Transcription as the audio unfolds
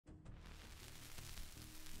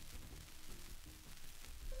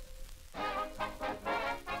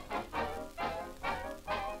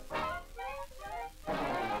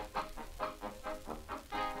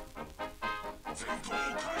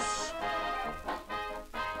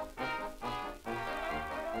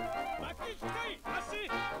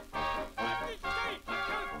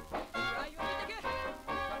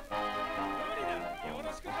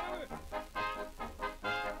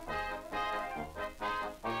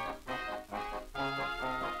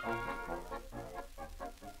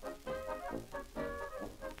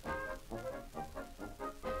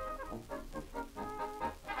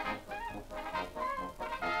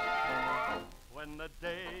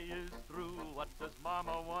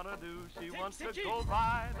mama wanna do? She wants to go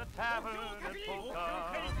by the tavern in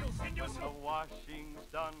Polka. When the washing's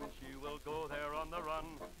done, she will go there on the run.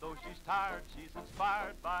 Though she's tired, she's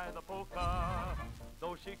inspired by the polka.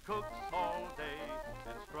 Though she cooks all day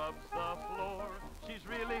and scrubs the floor, she's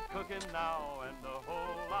really cooking now and a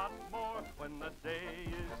whole lot more. When the day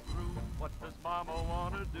is through, what does mama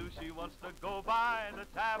want to do? She wants to go by the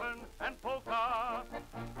tavern and polka.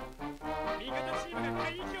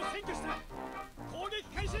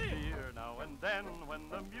 Here now and then when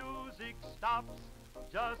the music stops,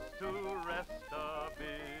 just to rest a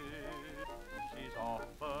bit, she's off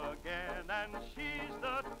again and she's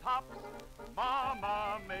the tops.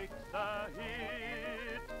 Mama makes a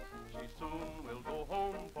hit. She soon will go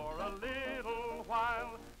home for a little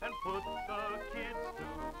while and put the kids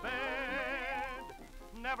to bed.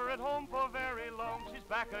 Never at home for very long, she's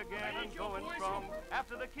back again and going strong.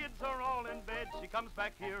 After the kids are all in bed, she comes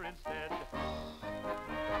back here instead.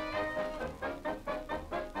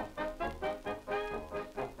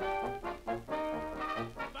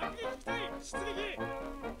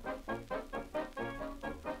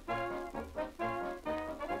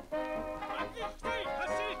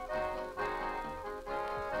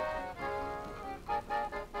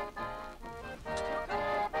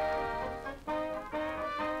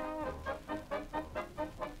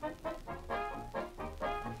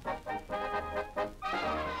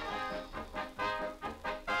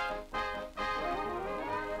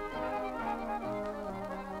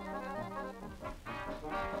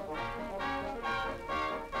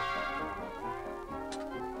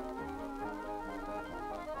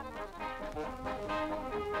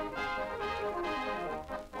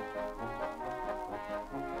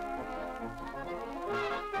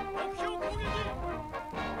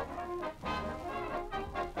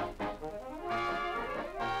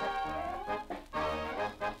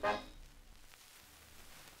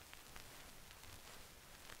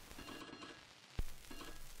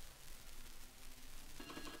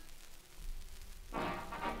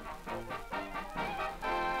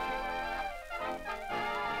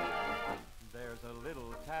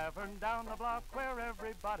 Tavern down the block where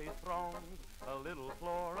everybody throngs. A little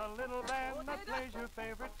floor, a little band that plays your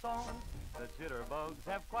favorite songs. The jitterbugs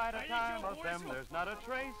have quite a time of them, there's not a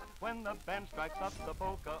trace. When the band strikes up the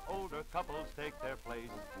polka, older couples take their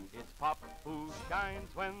place. It's Pop who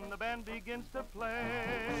shines when the band begins to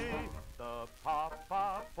play. The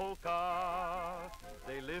Papa Polka.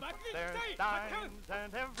 They lift their steins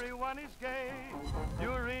and everyone is gay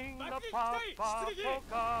during the Papa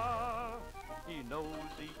Polka. He knows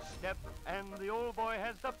each step and the old boy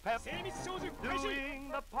has the pep.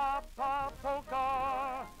 Doing the Papa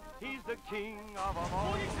Polka. He's the king of them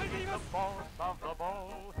all. He's the boss of the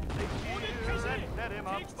ball. They cheer and set him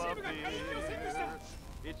up a beer.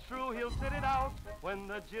 It's true he'll sit it out when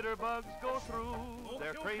the jitterbugs go through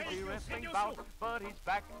their crazy wrestling bout. But he's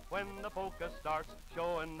back when the polka starts,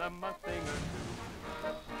 showing them a thing or two.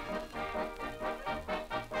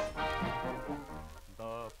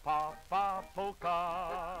 The Papa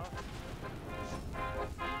Polka.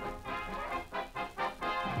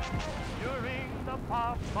 During the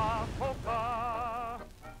Papa Polka.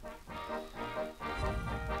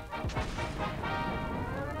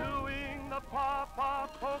 Doing the Papa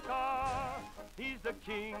Polka. He's the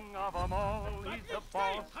king of them all. He's the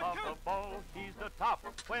boss of the ball. He's the top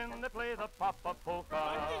when they play the Papa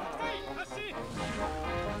Polka.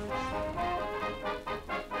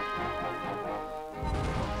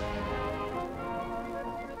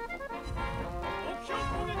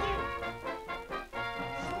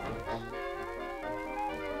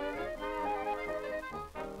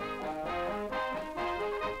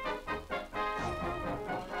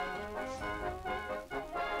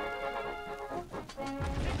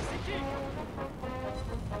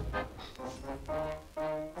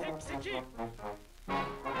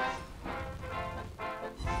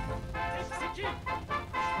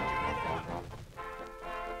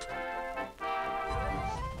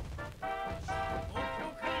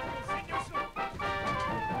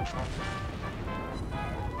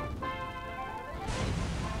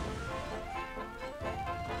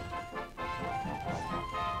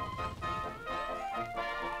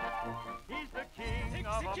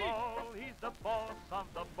 He's the boss of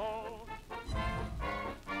the ball.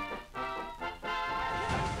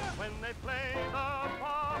 When they play the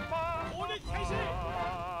Papa Polka.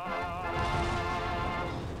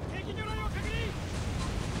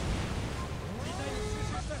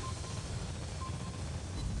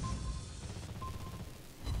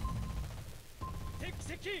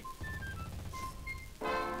 Take